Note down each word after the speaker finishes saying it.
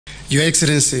Your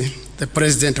Excellency, the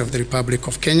President of the Republic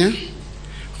of Kenya,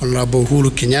 Honorable Uhuru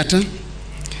Kenyatta,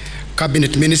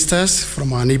 Cabinet Ministers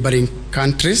from our neighboring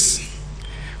countries,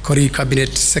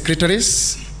 Cabinet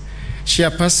Secretaries,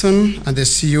 Chairperson and the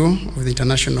CEO of the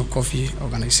International Coffee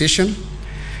Organization,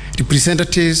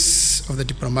 representatives of the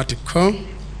Diplomatic Corps,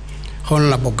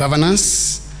 Honorable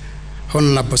Governors,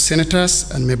 Honorable Senators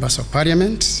and Members of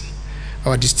Parliament,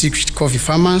 our distinguished coffee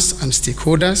farmers and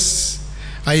stakeholders,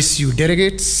 ICU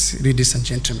delegates, ladies and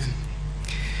gentlemen.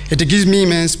 It gives me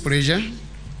immense pleasure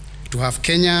to have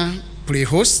Kenya play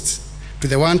host to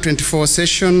the 124th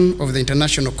session of the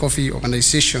International Coffee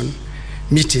Organization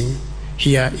meeting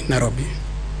here in Nairobi.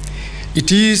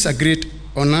 It is a great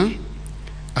honor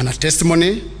and a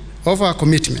testimony of our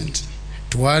commitment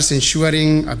towards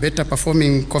ensuring a better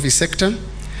performing coffee sector,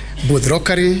 both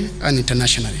locally and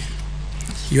internationally.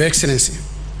 Your Excellency,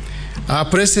 our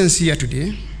presence here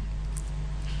today,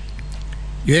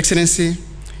 Your Excellency,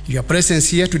 your presence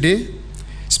here today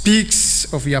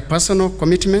speaks of your personal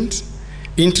commitment,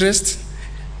 interest,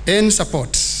 and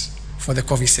support for the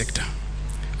coffee sector.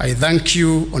 I thank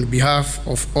you on behalf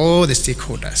of all the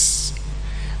stakeholders.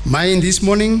 Mine this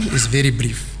morning is very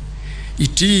brief.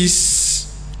 It is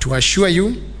to assure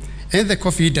you and the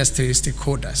coffee industry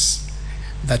stakeholders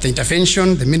that the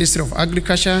intervention the Ministry of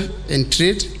Agriculture and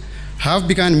Trade have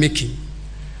begun making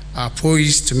are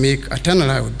poised to make a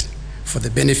turnaround for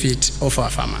the benefit of our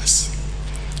farmers.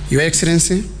 Your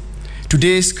Excellency,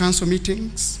 today's council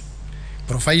meetings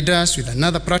provide us with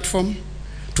another platform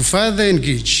to further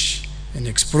engage and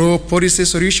explore policy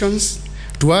solutions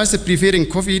towards the prevailing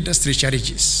coffee industry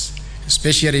challenges,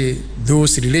 especially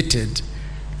those related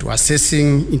to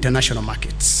accessing international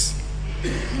markets.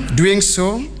 Doing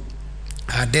so,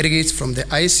 our delegates from the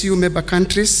ICU member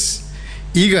countries,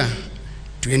 eager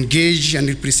to engage and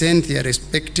represent their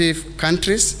respective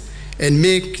countries and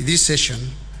make this session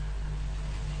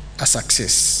a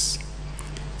success.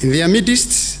 In their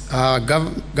midst are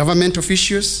government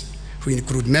officials who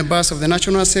include members of the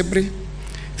National Assembly,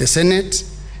 the Senate,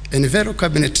 and fellow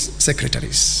cabinet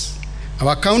secretaries.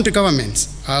 Our county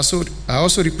governments are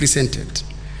also represented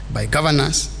by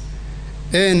governors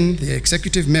and the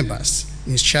executive members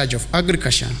in charge of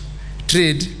agriculture,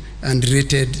 trade, and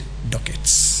related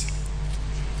dockets.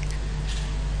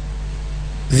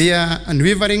 Their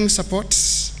unwavering support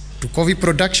to coffee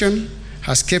production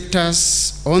has kept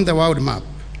us on the world map,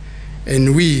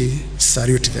 and we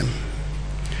salute them.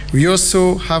 We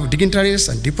also have dignitaries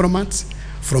and diplomats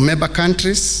from member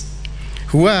countries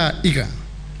who are eager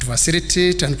to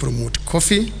facilitate and promote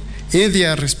coffee in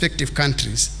their respective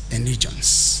countries and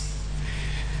regions.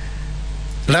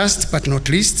 Last but not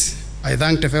least, I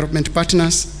thank development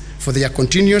partners for their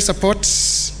continued support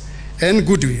and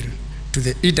goodwill to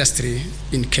the industry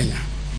in Kenya.